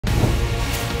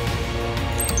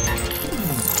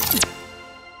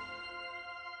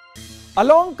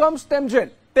Along comes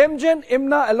Temjen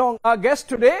Imna along. Our guest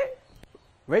today,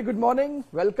 very good morning,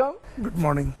 welcome. Good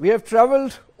morning. We have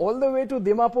travelled all the way to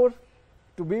Dimapur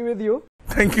to be with you.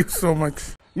 Thank you so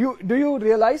much. Do you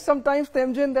realize sometimes,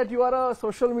 Temjen, that you are a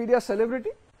social media celebrity?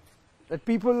 That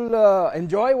people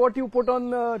enjoy what you put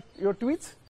on your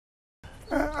tweets?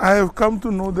 I have come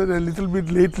to know that a little bit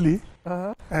lately,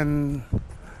 and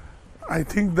I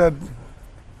think that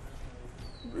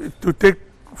to take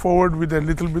forward with a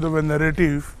little bit of a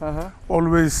narrative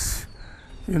always,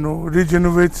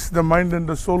 regenerates the mind and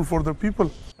the soul for the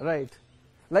people. Right.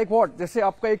 Like what? जैसे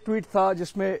आपका एक tweet था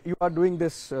जिसमें you are doing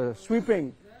this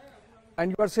sweeping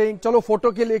and you are saying चलो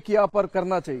photo के लिए किया पर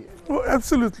करना चाहिए. Oh,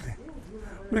 absolutely.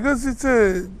 Because it's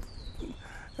a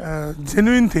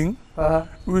genuine thing.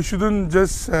 We shouldn't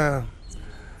just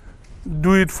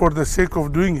do it for the sake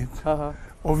of doing it.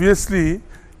 Obviously,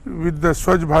 with the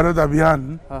Swachh Bharat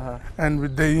Abhiyan and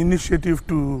with the initiative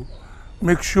to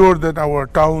make sure that our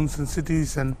towns and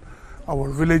cities and our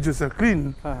villages are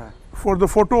clean, for the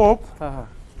photo op,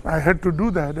 I had to do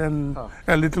that and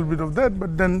a little bit of that,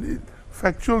 but then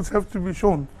factuals have to be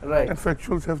shown and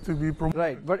factuals have to be promoted.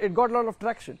 Right, but it got a lot of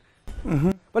traction.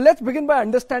 But let's begin by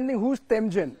understanding who's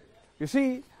Temjen. You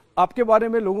see, आपके बारे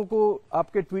में लोगों को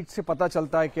आपके tweet से पता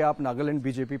चलता है कि आप नागालैंड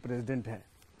बीजेपी प्रेसिडेंट हैं.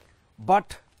 बट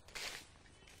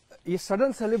ये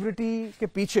सडन सेलिब्रिटी के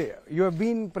पीछे, you have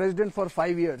been president for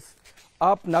 5 years.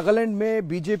 आप नागालैंड में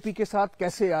बीजेपी के साथ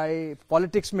कैसे आए,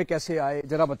 पॉलिटिक्स में कैसे आए,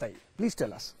 जरा बताइए. Please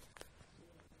tell us.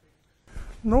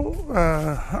 No,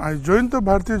 I joined the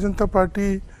Bharatiya Janata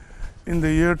Party in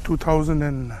the year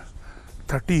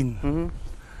 2013.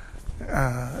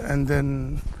 And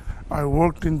then I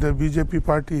worked in the BJP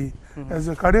party as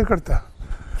a karyakarta.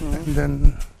 And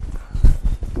then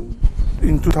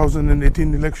in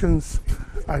 2018 elections,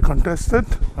 I contested,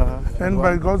 and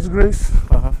by God's grace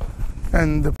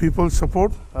and the people's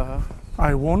support,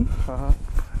 I won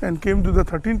and came to the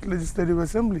 13th Legislative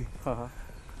Assembly.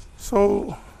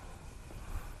 So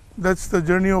that's the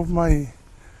journey of my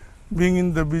being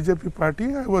in the BJP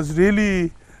party. I was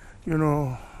really,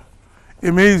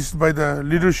 amazed by the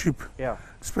leadership,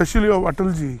 especially of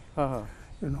Atalji.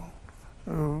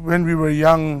 When we were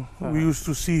young, we used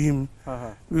to see him,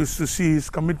 we used to see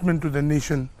his commitment to the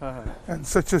nation, and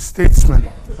such a statesman.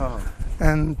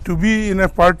 And to be in a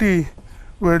party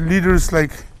where leaders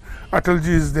like Atalji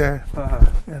is there,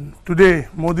 and today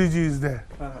Modi ji is there,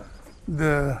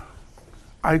 the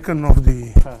icon of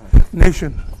the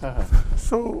nation.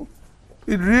 So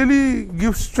it really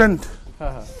gives strength,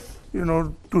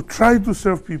 to try to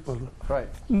serve people. Right.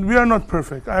 We are not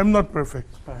perfect. I am not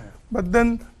perfect. But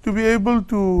then to be able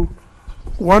to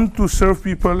want to serve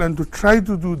people and to try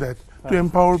to do that, to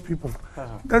empower people.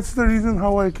 That's the reason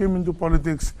how I came into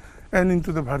politics and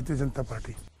into the Bharatiya Janata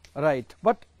Party. Right.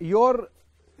 But your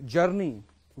journey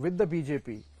with the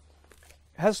BJP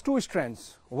has two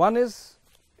strands. One is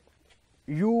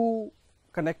you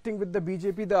connecting with the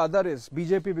BJP, the other is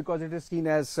BJP because it is seen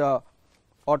as,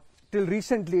 or till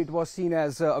recently it was seen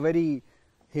as a very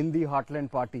Hindi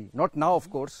heartland party. Not now, of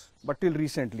course, but till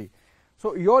recently.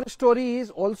 So your story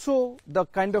is also the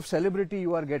kind of celebrity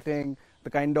you are getting, the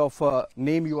kind of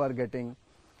name you are getting.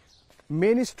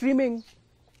 Mainstreaming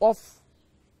of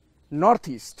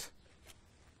Northeast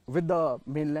with the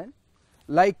mainland,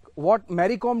 like what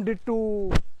Maricom did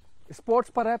to sports,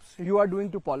 perhaps you are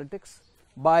doing to politics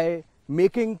by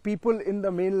making people in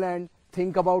the mainland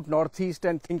think about Northeast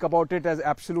and think about it as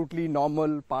absolutely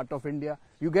normal part of India.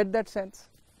 You get that sense?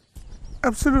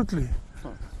 Absolutely.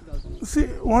 See,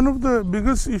 one of the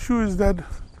biggest issues is that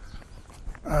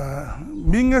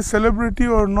being a celebrity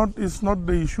or not is not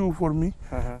the issue for me,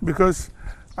 because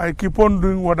I keep on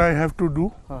doing what I have to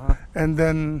do, and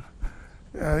then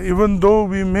even though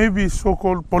we may be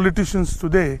so-called politicians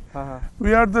today,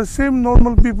 we are the same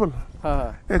normal people,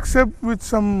 except with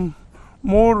some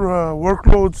more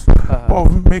workloads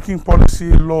of making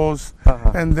policy laws,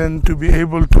 and then to be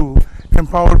able to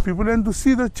empower people and to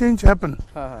see the change happen.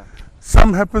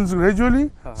 Some happens gradually,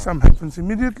 some happens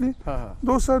immediately.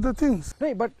 Those are the things.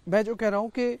 नहीं, but मैं जो कह रहा हूँ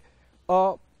कि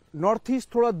north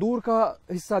east थोड़ा दूर का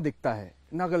हिस्सा दिखता है.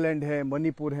 नागालैंड है,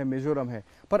 मणिपुर है, मिजोरम है.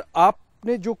 पर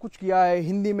आपने जो कुछ किया है,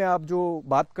 हिंदी में आप जो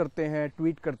बात करते हैं,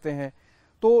 ट्वीट करते हैं,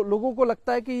 तो लोगों को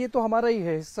लगता है कि ये तो हमारा ही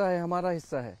है, हिस्सा है, हमारा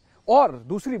हिस्सा है. और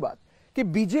दूसरी बात कि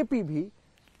बीजेपी भी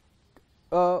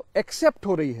एक्सेप्ट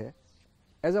हो रही है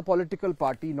as a political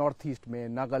party north east में,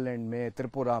 नागालैंड में,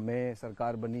 त्रिपुरा में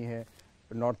सरकार बनी है,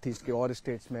 नॉर्थ ईस्ट के और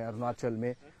स्टेट्स में, अरुणाचल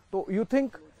में. तो यू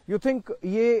थिंक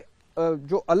ये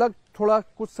जो अलग थोड़ा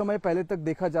कुछ समय पहले तक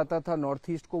देखा जाता था नॉर्थ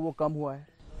ईस्ट को, वो कम हुआ है?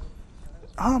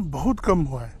 हाँ, बहुत कम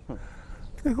हुआ है.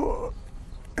 देखो,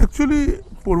 एक एक्चुअली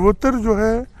पूर्वोत्तर जो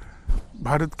है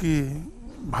भारत की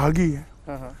भागी है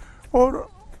और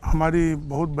हमारी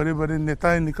बहुत बड़े बड़े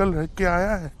नेताएं निकल के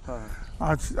आया है।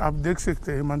 आज आप देख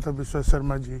सकते हैं हिमंता बिस्वा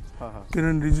शर्मा जी,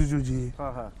 किरण रिजिजू जी,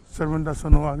 सर्बानंद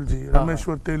सोनोवाल जी,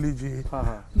 रमेश्वर तेली जी,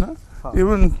 ना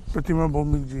इवन प्रतिमा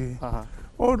भौमिक जी,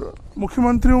 और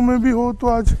मुख्यमंत्रियों में भी हो तो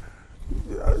आज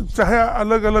चाहे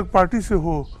अलग अलग पार्टी से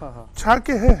हो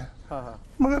छाके है।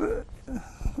 मगर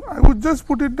I would just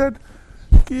put it that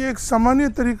कि एक सामान्य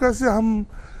तरीका से हम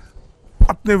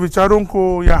अपने विचारों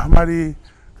को या हमारी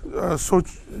सोच,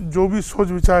 जो भी सोच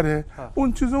विचार है,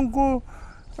 उन चीज़ों को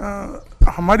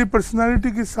हमारी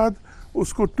पर्सनालिटी के साथ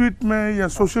उसको ट्वीट में या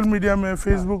सोशल मीडिया में,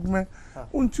 फेसबुक में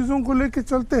उन चीज़ों को लेके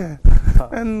चलते हैं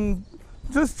and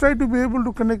just try to be able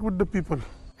to connect with the people.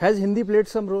 Has Hindi played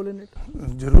some role in it?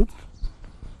 जरूर,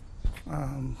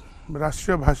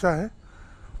 राष्ट्रीय भाषा है,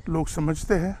 लोग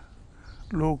समझते हैं,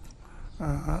 लोग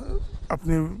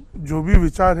अपने जो भी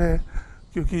विचार है,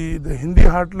 क्योंकि the Hindi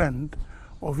heartland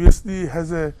obviously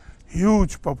has a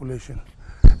huge population,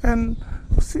 and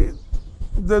see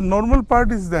the normal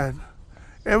part is that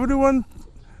everyone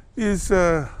is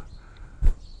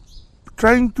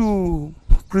trying to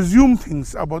presume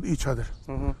things about each other,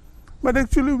 but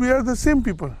actually we are the same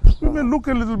people. We may look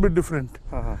a little bit different,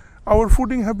 our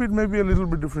fooding habit may be a little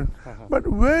bit different, but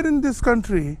where in this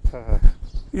country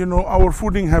you know our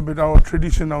fooding habit, our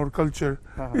tradition, our culture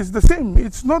is the same.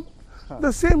 It's not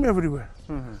the same everywhere.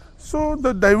 So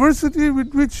the diversity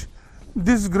with which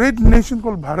this great nation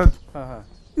called Bharat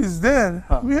is there,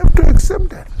 we have to accept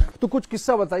that. तो कुछ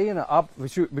किस्सा बताइए ना आप,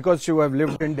 because you have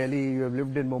lived in Delhi, you have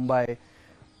lived in Mumbai,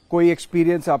 कोई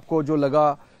experience आपको जो लगा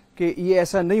कि ये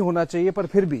ऐसा नहीं होना चाहिए पर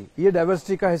फिर भी ये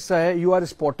डाइवर्सिटी का हिस्सा है, यू आर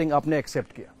स्पॉटिंग, आपने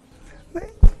एक्सेप्ट किया?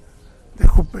 नहीं,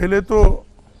 देखो पहले तो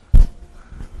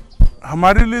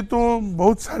हमारे लिए तो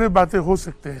बहुत सारे बातें हो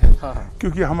सकते हैं,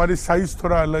 क्योंकि हमारी साइज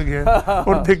थोड़ा अलग है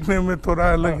और देखने में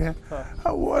थोड़ा अलग है।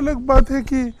 वो अलग बात है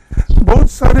कि बहुत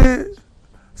सारे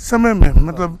समय में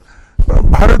मतलब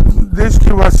भारत देश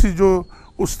के वासी जो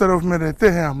उस तरफ में रहते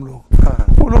हैं हम लोग,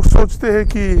 वो लोग सोचते हैं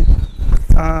कि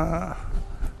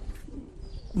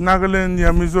नागालैंड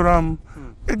या मिजोरम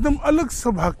एकदम अलग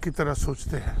स्वभाव की तरह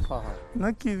सोचते हैं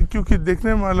ना, कि क्योंकि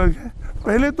देखने में अलग है।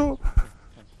 पहले तो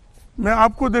मैं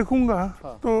आपको देखूंगा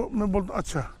तो मैं बोलता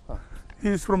अच्छा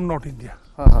he is from north India,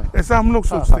 ऐसा हम लोग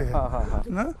सोचते हैं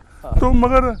ना। तो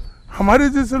मगर हमारे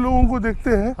जैसे लोगों को देखते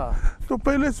हैं तो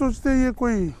पहले सोचते हैं ये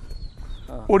कोई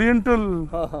ओरिएंटल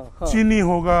चीनी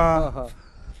होगा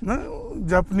ना,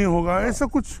 जापानी होगा, ऐसा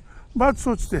कुछ बात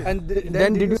सोचते हैं। And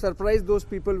then did you surprise those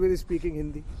people with speaking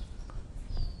Hindi?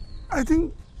 I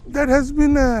think that has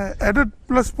been a added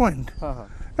plus point.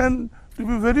 And to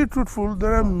be very truthful,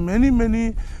 there are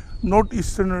many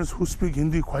Northeasterners who speak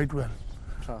Hindi quite well.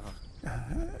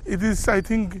 It is, I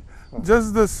think,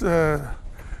 just this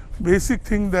basic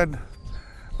thing that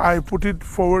I put it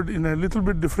forward in a little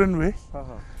bit different way,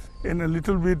 in a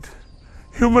little bit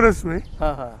humorous way,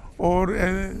 or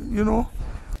you know.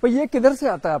 पर ये किधर से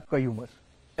आता है आपका humour?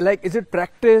 Like, is it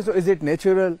practiced or is it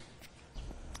natural?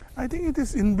 I think it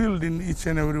is inbuilt in each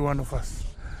and every one of us.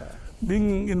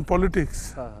 Being in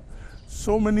politics,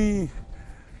 so many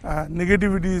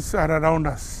negativities are around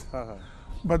us.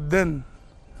 But then,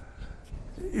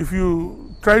 if you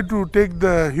try to take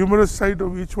the humorous side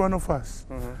of each one of us,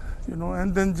 you know,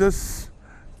 and then just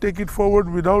take it forward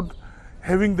without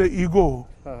having the ego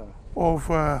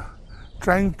of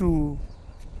trying to,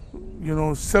 you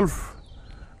know, self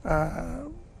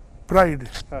pride,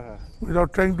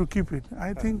 without trying to keep it.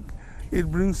 I think it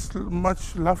brings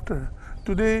much laughter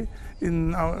today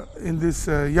in this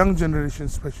young generation,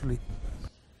 especially.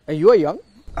 And you are young?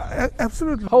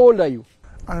 Absolutely. How old are you?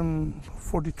 I'm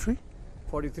 43.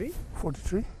 43?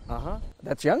 43.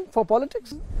 That's young for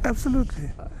politics?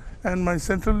 Absolutely. And my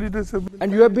central leaders have been...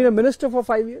 And you have been a minister for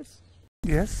 5 years?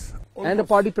 Yes. And a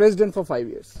party president for 5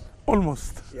 years?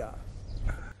 Almost. Yeah.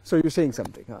 So you're saying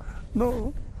something, huh?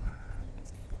 No.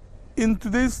 In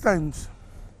today's times,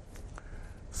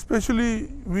 especially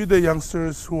we the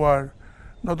youngsters who are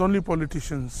not only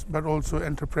politicians but also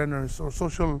entrepreneurs or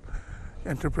social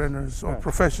entrepreneurs or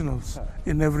professionals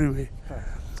in every way,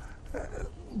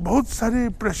 बहुत सारे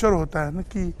pressure होता है ना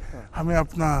कि हमें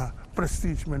अपना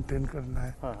Prestige maintain करना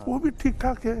है, वो भी ठीक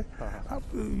ठाक है,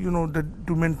 you know,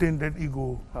 to maintain that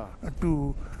ego,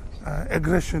 to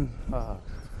aggression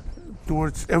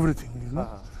towards everything, you know,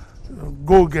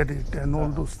 go get it and all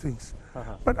those things.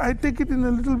 But I take it in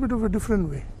a little bit of a different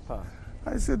way.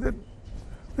 I say that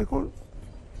because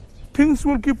things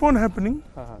will keep on happening,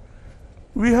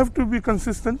 we have to be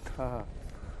consistent,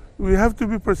 we have to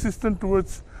be persistent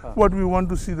towards what we want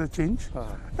to see the change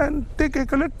and take a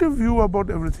collective view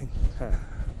about everything.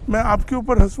 मैं आपके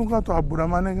ऊपर हंसूंगा तो आप बुरा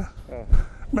मानेगा,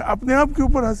 मैं अपने आप के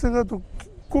ऊपर हंसेगा तो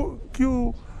क्यों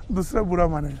दूसरा बुरा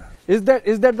मानेगा? Is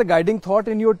that the guiding thought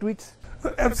in your tweets?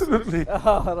 Absolutely.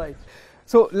 Right.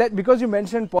 So because you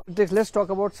mentioned politics, let's talk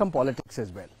about some politics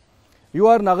as well. You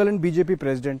are Nagaland BJP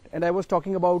president, and I was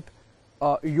talking about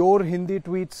your Hindi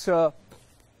tweets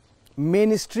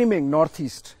mainstreaming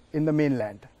Northeast in the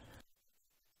mainland.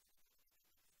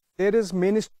 There is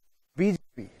mainstream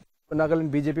BJP.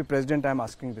 Nagaland BJP president, I am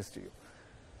asking this to you.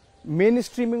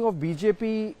 Mainstreaming of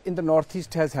BJP in the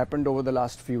Northeast has happened over the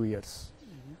last few years.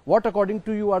 What, according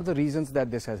to you, are the reasons that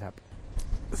this has happened?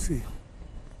 See,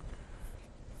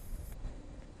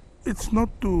 it's not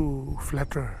to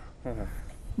flatter.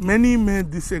 Many may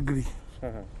disagree.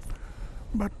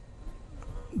 But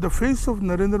the face of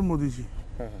Narendra Modi ji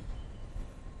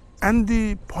and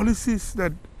the policies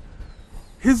that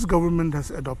his government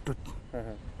has adopted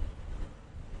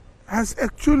has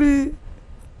actually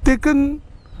taken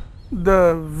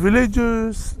the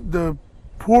villagers, the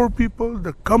poor people,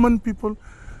 the common people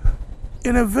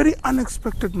in a very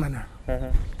unexpected manner.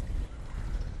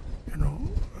 You know,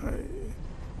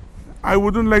 I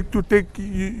wouldn't like to take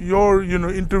your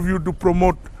interview to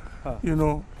promote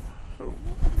the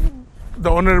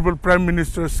Honorable Prime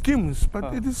Minister's schemes,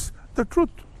 but it is the truth.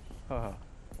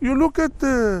 You look at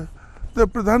the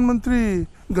Pradhan Mantri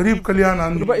Garib Kalyan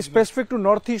Anand. But specific to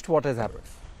Northeast, what has happened?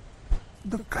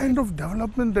 The kind of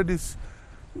development that is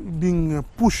being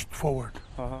pushed forward,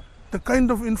 the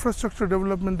kind of infrastructure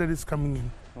development that is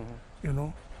coming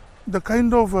in, the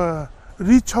kind of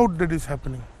reach out that is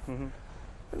happening.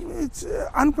 It's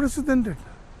unprecedented.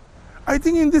 I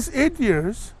think in these 8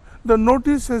 years, the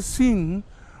Northeast has seen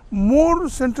more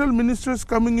central ministers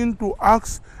coming in to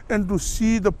ask and to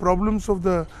see the problems of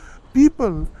the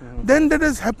people than that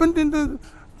has happened in the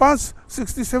past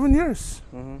 67 years.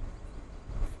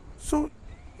 So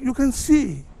you can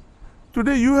see,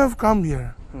 today you have come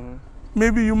here.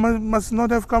 Maybe you must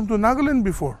not have come to Nagaland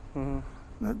before.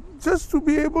 Just to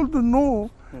be able to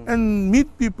know and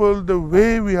meet people the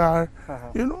way we are,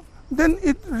 then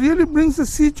it really brings a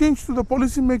sea change to the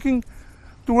policy making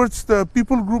towards the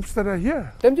people groups that are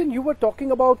here. Temjen, you were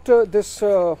talking about this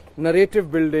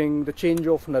narrative building, the change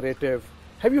of narrative.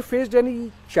 Have you faced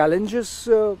any challenges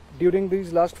during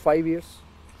these last 5 years?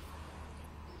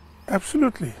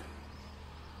 Absolutely.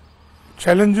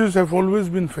 Challenges have always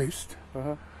been faced.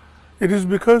 It is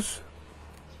because,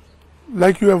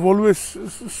 like you have always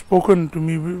spoken to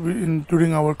me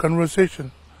during our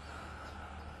conversation,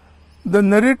 the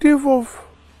narrative of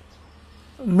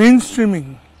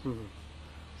mainstreaming,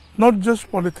 not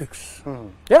just politics.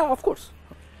 Yeah, of course.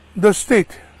 The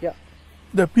state,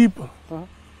 the people,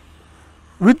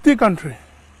 with the country,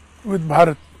 with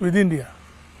Bharat, with India,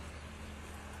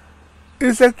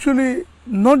 is actually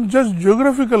not just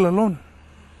geographical alone.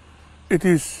 It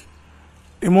is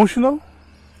emotional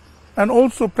and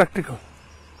also practical.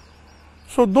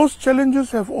 So those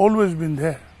challenges have always been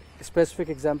there. A specific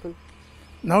example?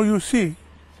 Now you see,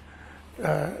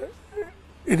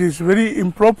 it is very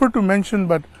improper to mention,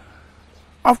 but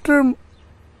after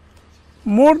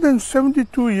more than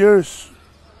 72 years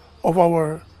of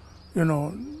our,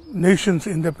 nation's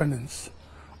independence,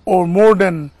 or more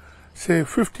than, say,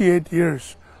 58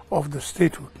 years of the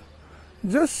statehood,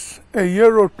 just a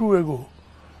year or two ago,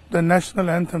 the national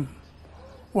anthem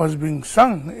was being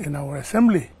sung in our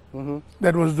assembly.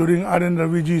 That was during R.N.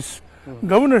 Raviji's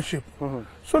governorship.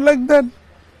 So like that,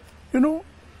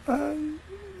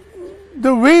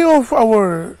 the way of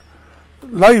our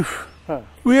life,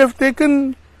 we have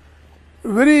taken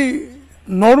very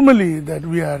normally that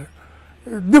we are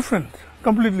different,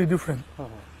 completely different.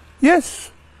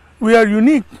 Yes, we are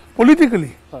unique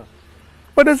politically,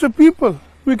 but as a people,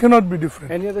 we cannot be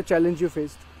different. Any other challenge you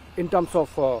faced in terms of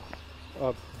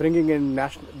bringing in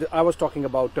national? I was talking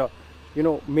about,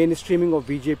 mainstreaming of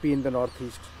BJP in the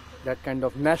Northeast, that kind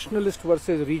of nationalist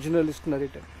versus regionalist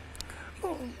narrative.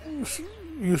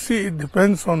 You see, it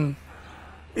depends on.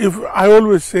 If I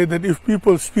always say that if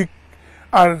people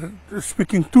are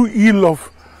speaking too ill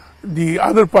of the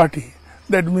other party,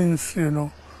 that means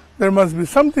there must be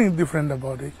something different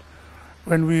about it.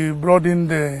 When we brought in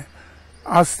the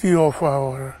Asti of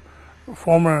our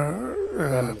former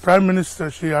Prime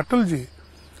Minister Shri Atalji,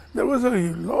 there was a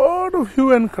lot of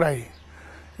hue and cry,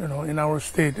 in our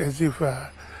state, as if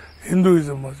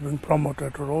Hinduism was being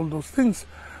promoted or all those things.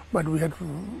 But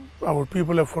our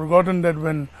people have forgotten that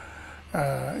when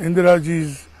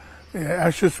Indiraji's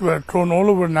ashes were thrown all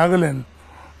over Nagaland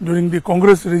during the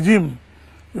Congress regime,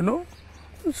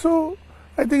 so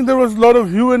I think there was a lot of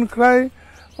hue and cry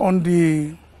on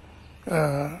the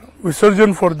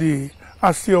visurgence for the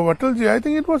Asti of Atalji. I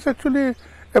think it was actually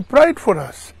a pride for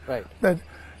us that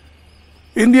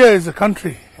India is a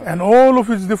country and all of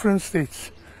its different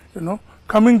states,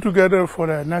 coming together for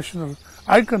a national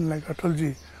icon like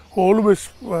Atalji, who always,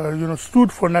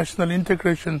 stood for national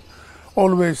integration,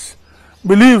 always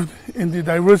believed in the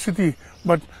diversity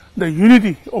but the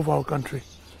unity of our country.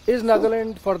 Is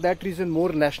Nagaland for that reason more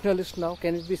nationalist now?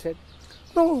 Can it be said?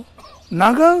 No,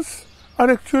 Nagas are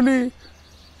actually,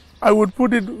 I would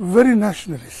put it, very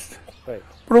nationalist.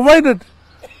 Provided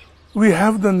we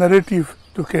have the narrative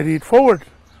to carry it forward,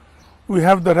 we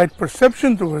have the right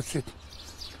perception towards it.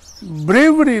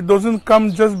 Bravery doesn't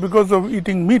come just because of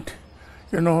eating meat.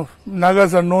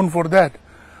 Nagas are known for that.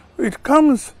 It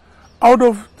comes out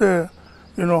of the,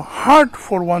 heart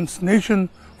for one's nation,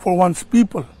 for one's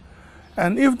people.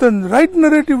 And if the right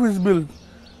narrative is built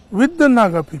with the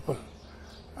Naga people,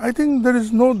 I think there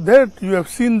is no doubt. You have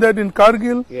seen that in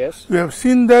Kargil. Yes. You have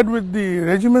seen that with the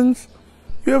regiments.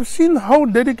 You have seen how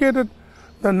dedicated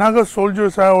the Naga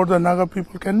soldiers are or the Naga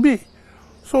people can be.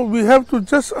 So we have to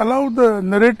just allow the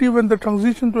narrative and the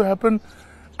transition to happen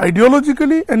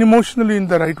ideologically and emotionally in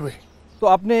the right way. तो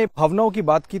आपने भावनाओं की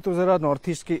बात की तो जरा north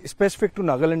east की specific to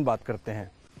Nagaland बात करते हैं.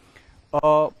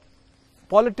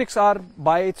 Politics are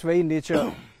by its very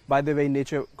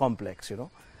nature complex,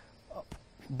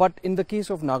 But in the case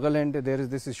of Nagaland, there is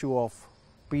this issue of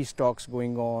peace talks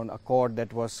going on, accord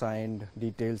that was signed,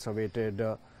 details awaited.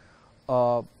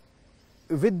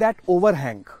 With that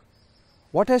overhang,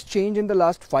 what has changed in the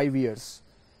last 5 years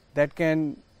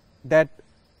that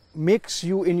makes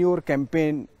you in your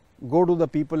campaign go to the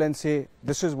people and say,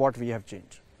 this is what we have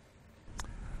changed?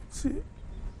 See,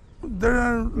 there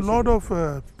are a lot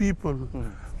of people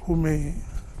who may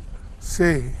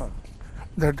say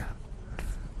that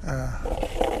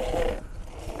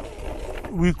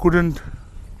we couldn't,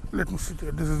 let me sit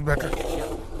here, this is better.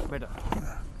 Yeah, better.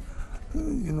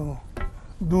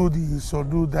 Do this or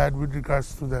do that with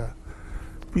regards to the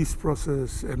peace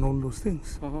process and all those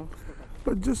things.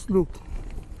 But just look,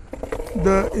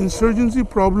 the insurgency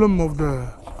problem of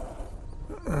the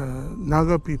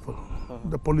Naga people,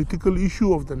 the political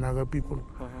issue of the Naga people,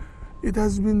 it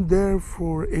has been there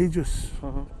for ages.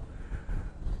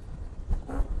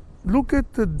 Look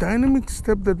at the dynamic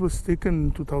step that was taken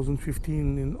in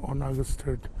 2015 on August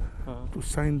 3rd to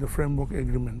sign the framework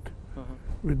agreement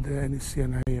with the NSC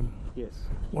and IM,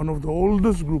 one of the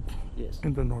oldest groups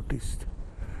in the Northeast.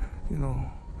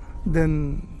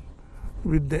 Then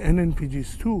with the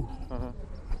NNPGs too.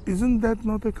 Isn't that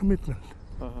not a commitment?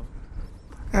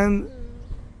 And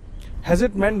has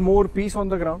it meant more peace on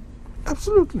the ground?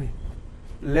 Absolutely.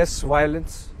 Less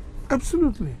violence?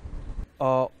 Absolutely.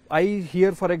 I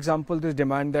hear, for example, this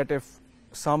demand that if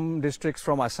some districts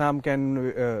from Assam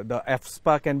the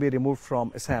FSPA can be removed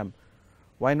from Assam,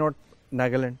 why not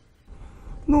Nagaland?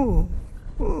 No,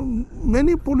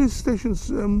 many police stations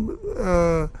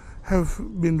have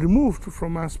been removed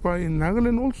from ASPA in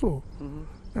Nagaland also.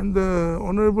 And the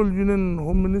Honorable Union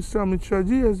Home Minister Amit Shah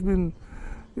ji has been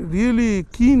really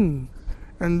keen.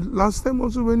 And last time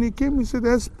also when he came, he said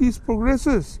as peace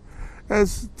progresses,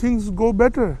 as things go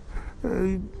better,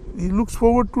 he looks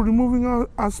forward to removing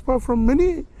ASPA from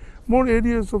many more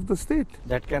areas of the state.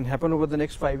 That can happen over the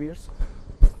next 5 years?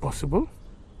 Possible,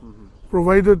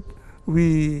 provided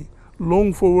we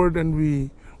long forward and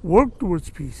we work towards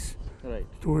peace,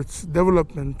 towards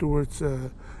development, towards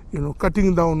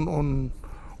cutting down on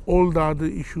all the other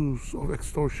issues of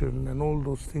extortion and all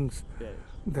those things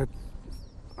that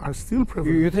are still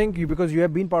prevalent. You think, because you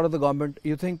have been part of the government,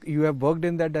 you think you have worked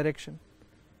in that direction?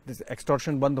 This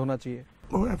extortion band hona chahiye?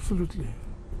 Oh, absolutely.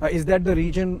 Is that the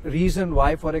reason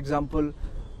why, for example,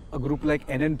 a group like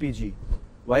NNPG,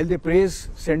 while they praise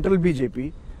central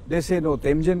BJP, they say no,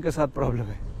 Temjen ke saath problem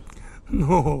hai?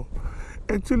 No,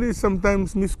 actually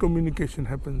sometimes miscommunication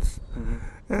happens.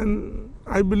 And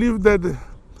I believe that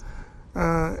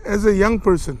as a young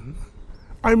person,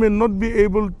 I may not be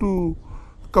able to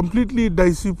completely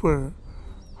decipher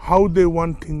how they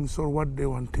want things or what they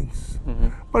want things.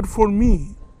 But for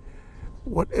me,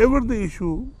 whatever the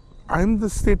issue, I am the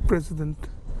state president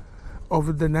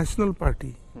of the national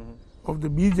party of the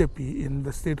BJP in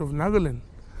the state of Nagaland,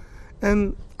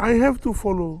 and I have to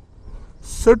follow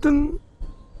certain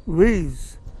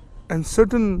ways and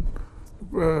certain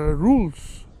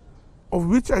rules of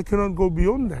which I cannot go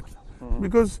beyond that.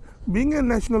 Because being a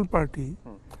national party,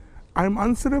 I am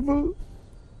answerable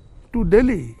to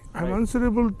Delhi, I am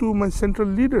answerable to my central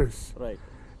leaders.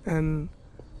 And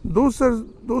those are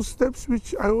those steps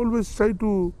which I always try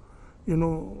to,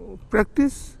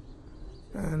 practice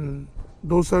and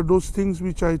those are those things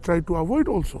which I try to avoid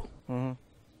also.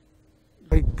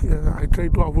 Like I try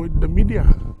to avoid the media.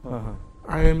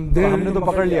 I am there. हमने तो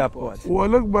पकड़ लिया आपको आज. वो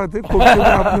अलग बात है. खोपचे में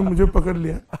आपने मुझे पकड़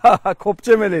लिया.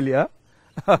 खोपचे में ले लिया.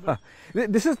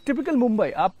 This is typical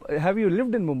Mumbai. Have you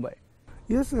lived in Mumbai?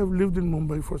 Yes, I have lived in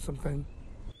Mumbai for some time.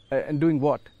 And doing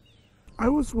what? I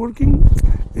was working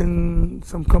in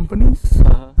some companies,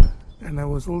 and I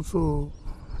was also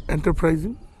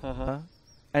enterprising.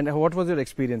 And what was your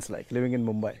experience like living in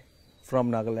Mumbai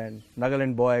from Nagaland?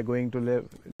 Nagaland boy going to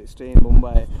stay in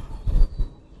Mumbai.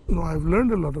 No, I've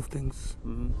learned a lot of things.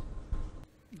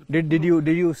 Did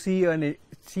you see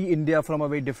India from a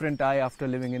very different eye after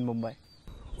living in Mumbai?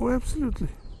 Oh, absolutely.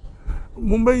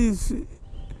 Mumbai is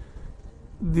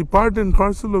the part and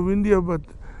parcel of India, but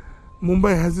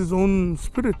Mumbai has its own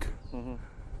spirit.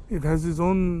 It has its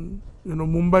own,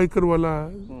 Mumbaikar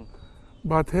wala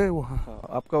baat hai wahan.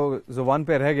 आपका ज़ुबान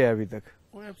पे रह गया अभी तक.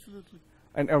 Oh, absolutely.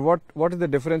 And what is the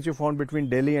difference you found between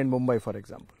Delhi and Mumbai, for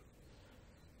example?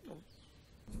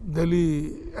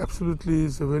 Delhi absolutely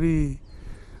is a very,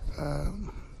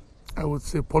 I would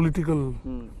say,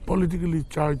 politically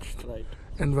charged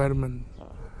environment.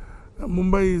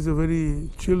 Mumbai is a very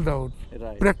chilled out,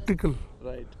 practical,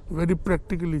 very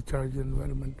practically charged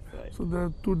environment. So there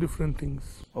are two different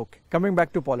things. Okay. Coming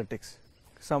back to politics,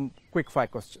 some quick fire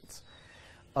questions.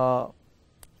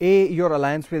 Your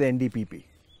alliance with NDPP.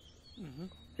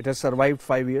 It has survived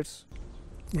 5 years.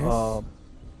 Yes.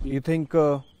 You think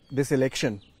this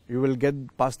election you will get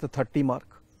past the 30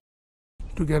 mark?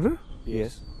 Together?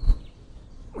 Yes.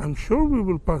 I'm sure we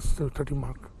will pass the 30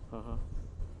 mark.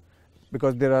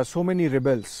 Because there are so many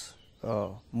rebels,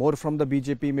 more from the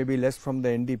BJP, maybe less from the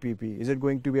NDPP. Is it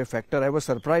going to be a factor? I was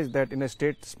surprised that in a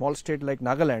small state like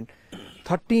Nagaland,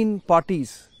 13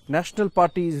 parties, national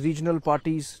parties, regional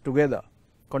parties together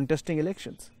contesting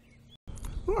elections.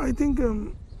 No, I think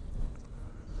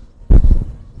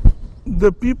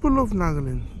the people of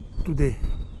Nagaland today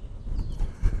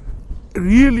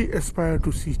really aspire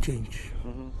to see change,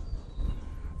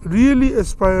 really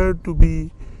aspire to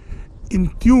be in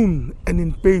tune and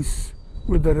in pace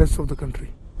with the rest of the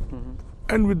country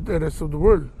and with the rest of the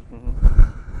world.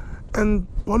 And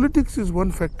politics is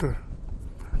one factor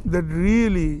that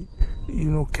really,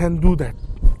 can do that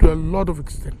to a lot of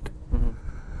extent.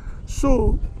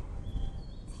 So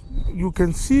you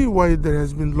can see why there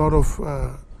has been a lot of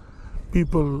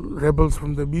people, rebels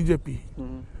from the BJP.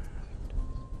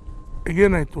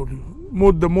 Again, I told you,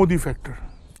 the Modi factor.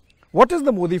 What is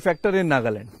the Modi factor in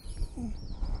Nagaland?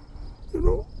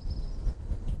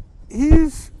 He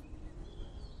is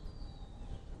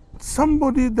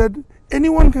somebody that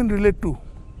anyone can relate to.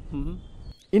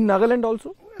 In Nagaland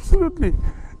also? Absolutely.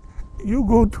 You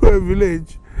go to a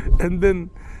village and then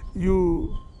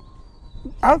you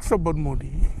ask about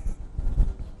Modi.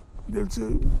 They'll say,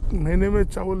 "Mahine mein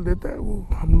chawal deta hai wo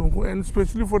hum logon ko," and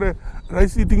especially for a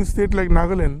rice-eating state like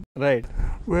Nagaland, right,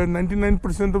 where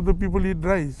 99% of the people eat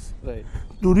rice. Right.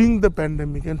 During the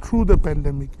pandemic and through the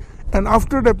pandemic and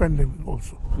after the pandemic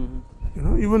also.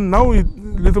 Even now a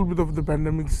little bit of the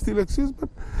pandemic still exists, but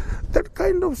that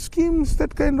kind of schemes,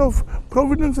 that kind of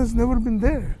providence has never been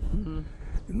there.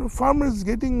 Farmers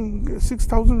getting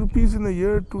 6,000 rupees in a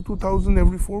year to 2,000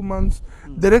 every 4 months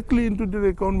directly into their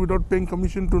account without paying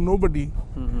commission to nobody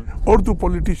or to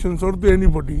politicians or to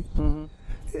anybody.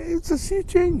 It's a sea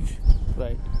change.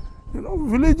 Right.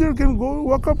 Villager can go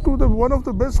walk up to one of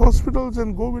the best hospitals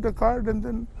and go with a card and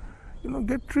then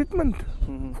get treatment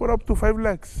for up to 5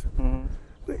 lakhs.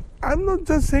 I'm not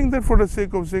just saying that for the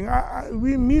sake of saying.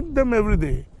 We meet them every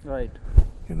day. Right.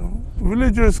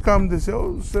 Villagers come, they say,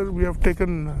 "Oh, sir, we have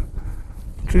taken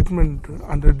treatment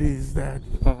under this, that."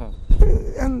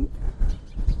 And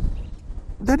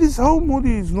that is how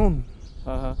Modi is known.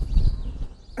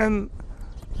 And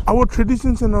our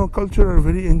traditions and our culture are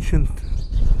very ancient,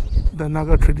 the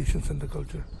Naga traditions and the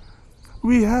culture.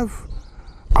 We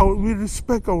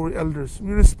respect our elders.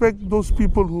 We respect those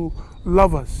people who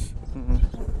love us.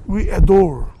 We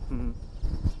adore.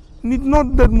 Need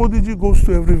not that Modi ji goes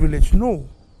to every village, no.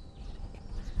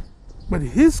 But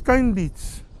his kind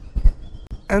deeds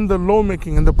and the law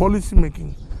making and the policy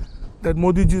making that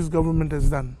Modi ji's government has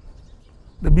done,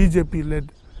 the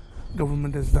BJP-led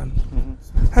government has done,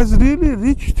 has really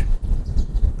reached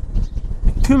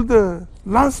till the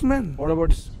last man. What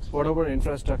about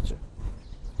infrastructure?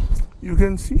 You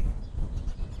can see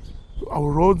our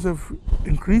roads have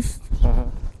increased,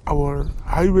 our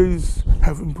highways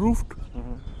have improved,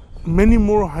 many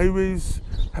more highways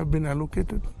have been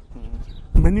allocated,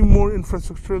 many more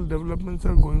infrastructural developments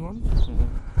are going on.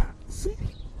 See,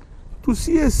 to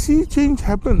see a sea change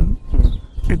happen,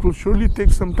 it will surely take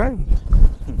some time.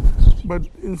 But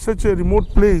in such a remote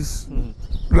place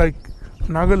like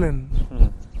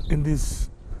Nagaland, in these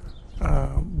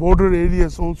border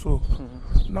areas also,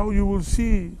 now you will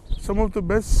see some of the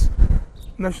best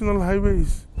national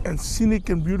highways and scenic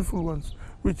and beautiful ones,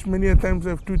 which many a times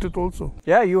I've tweeted also.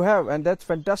 Yeah, you have, and that's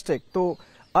fantastic. So,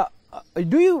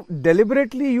 do you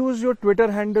deliberately use your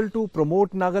Twitter handle to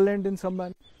promote Nagaland in some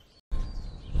manner?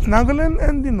 Nagaland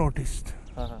and the Northeast.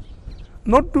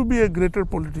 Not to be a greater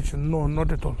politician, no,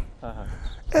 not at all.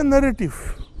 A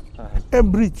narrative, a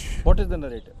bridge. What is the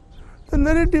narrative? The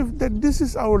narrative that this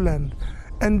is our land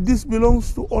and this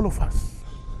belongs to all of us.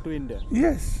 To India?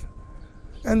 Yes.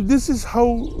 And this is how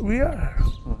we are.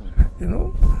 You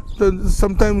know,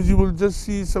 sometimes you will just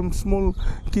see some small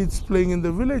kids playing in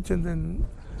the village and then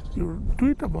you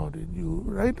tweet about it, you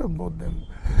write about them,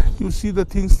 you see the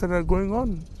things that are going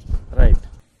on. Right.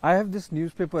 I have this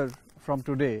newspaper from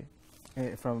today,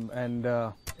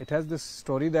 it has this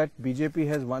story that BJP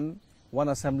has won one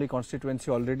assembly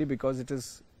constituency already because it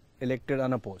is elected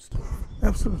unopposed.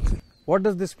 Absolutely. What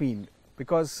does this mean?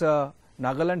 Because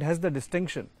Nagaland has the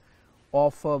distinction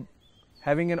of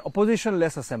having an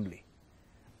opposition-less assembly.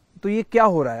 तो ये क्या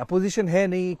हो रहा है? Opposition है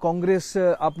नहीं, कांग्रेस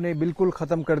आपने बिल्कुल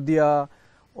खत्म कर दिया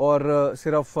और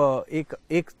सिर्फ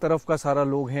एक तरफ का सारा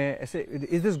लोग हैं. ऐसे,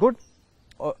 is this good?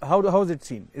 How is it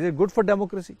seen? Is it good for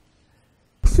democracy?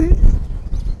 See,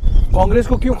 Congress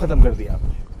को क्यों खत्म कर दिया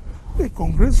आपने?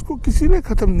 कांग्रेस को किसी ने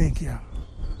खत्म नहीं किया.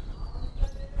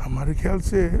 हमारे ख्याल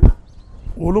से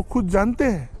वो लोग खुद जानते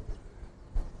हैं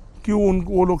क्यों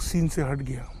वो लोग सीन से हट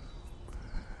गया.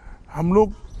 हम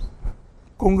लोग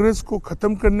कांग्रेस को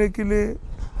खत्म करने के लिए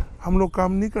हम लोग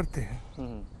काम नहीं करते हैं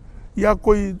या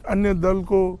कोई अन्य दल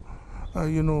को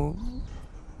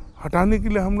हटाने के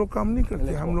लिए हम लोग काम नहीं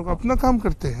करते. हम लोग अपना काम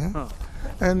करते हैं.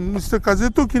 And mister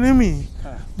काजेतो किनेमी,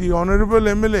 the honourable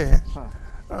MLA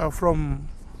from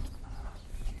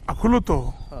अकुलतो,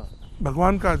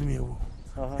 भगवान का आदमी है वो.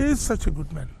 He is such a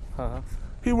good man.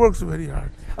 He works very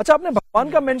hard. अच्छा, आपने भगवान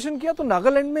का मेंशन किया तो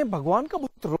नागालैंड में भगवान का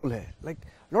बहुत रोल है. Like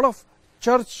lot of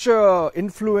church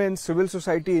influence, civil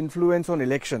society influence on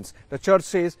elections. The church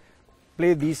says,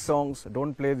 play these songs,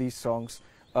 don't play these songs.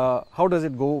 How does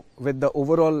it go with the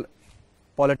overall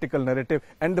political narrative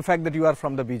and the fact that you are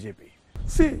from the BJP?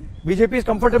 See, BJP is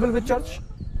comfortable with church?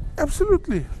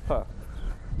 Absolutely.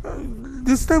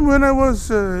 This time when I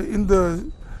was in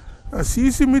the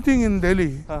CEC meeting in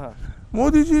Delhi,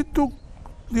 Modi ji took,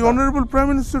 the Honorable Prime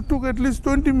Minister took at least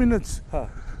 20 minutes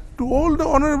to all the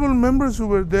honorable members who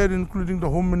were there, including the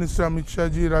Home Minister Amit Shah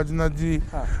ji, Rajnath ji,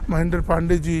 Mahendra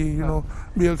Pandey ji,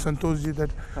 BL Santosh ji,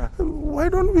 that why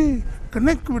don't we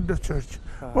connect with the church?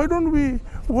 Why don't we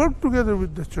work together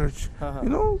with the church?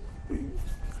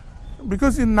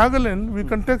 Because in Nagaland we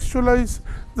contextualize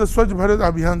the Swachh Bharat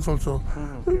Abhiyans also.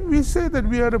 We say that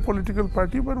we are a political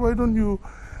party, but why don't you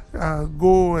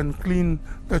go and clean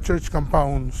the church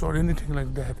compounds or anything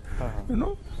like that?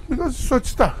 Because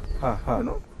Swachhta,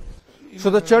 So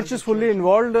the church is fully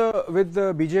involved with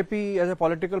the BJP as a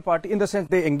political party, in the sense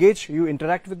they engage, you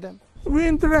interact with them? We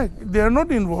interact. They are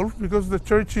not involved because the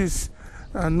church is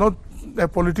not a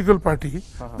political party.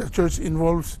 The church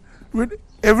involves with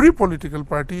every political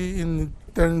party in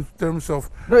terms of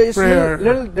it's prayer. a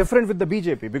little different with the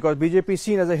BJP because BJP is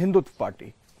seen as a Hindutva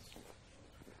party.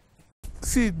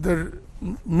 See, the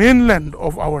mainland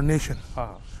of our nation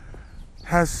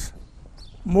has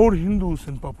more Hindus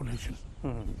in population.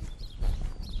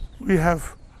 We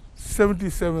have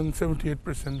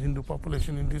 77-78% Hindu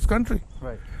population in this country.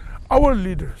 Right. Our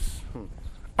leaders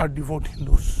are devout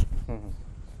Hindus.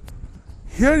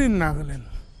 Here in Nagaland,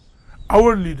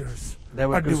 our leaders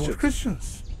are devout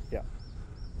Christians. Yeah.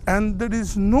 And there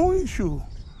is no issue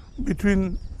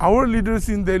between our leaders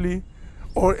in Delhi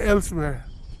or elsewhere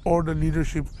or the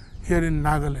leadership here in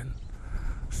Nagaland.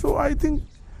 So I think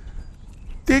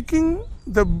taking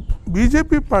the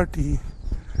BJP party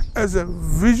as a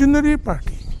visionary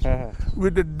party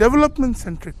with a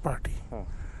development-centric party,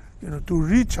 to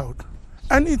reach out,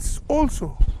 and it's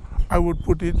also, I would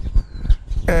put it,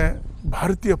 a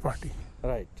Bharatiya party.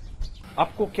 Right.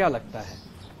 आपको क्या लगता है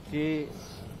कि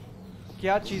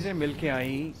क्या चीजें मिलके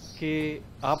आई कि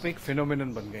आप एक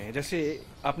फिनोमिनन बन गए हैं? जैसे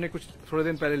आपने कुछ थोड़े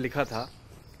दिन पहले लिखा था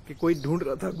कि कोई ढूंढ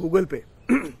रहा था गूगल पे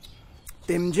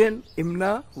Temjen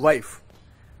Imna wife.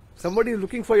 Somebody is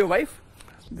looking for your wife?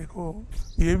 देखो,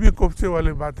 ये भी कोफ्ते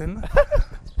वाले बात है ना.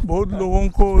 बहुत लोगों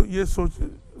को ये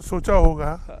सोचा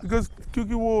होगा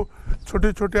क्योंकि वो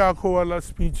छोटे-छोटे आंखों वाला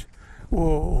स्पीच, वो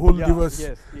हुल दिवस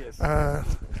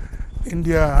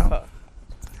इंडिया,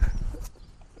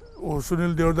 वो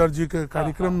सुनील देवदार जी के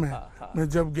कार्यक्रम में मैं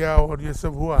जब गया और ये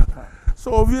सब हुआ,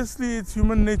 So obviously it's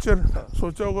human nature.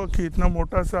 सोचा होगा कि इतना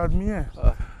मोटा सा आदमी है,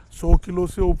 100 किलो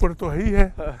से ऊपर तो है ही है,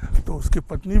 तो उसकी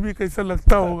पत्नी भी कैसा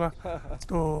लगता होगा.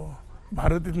 तो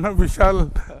भारत इतना विशाल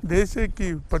देश है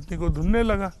कि पत्नी को ढूंढने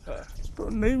लगा, तो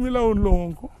नहीं मिला उन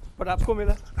लोगों को. पर आपको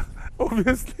मिला.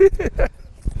 Obviously.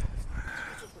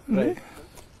 Right.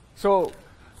 So,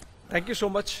 thank you so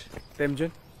much,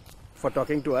 Temjen, for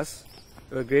talking to us.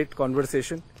 A great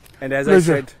conversation. And as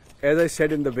I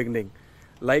said in the beginning,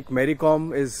 like Mary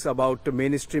Com is about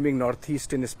mainstreaming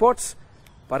Northeast in sports,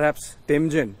 perhaps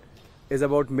Temjen is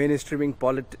about mainstreaming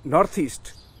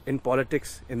Northeast in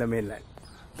politics in the mainland.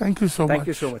 Thank you so much. Thank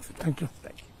you so much. Thank you.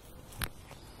 Thank you.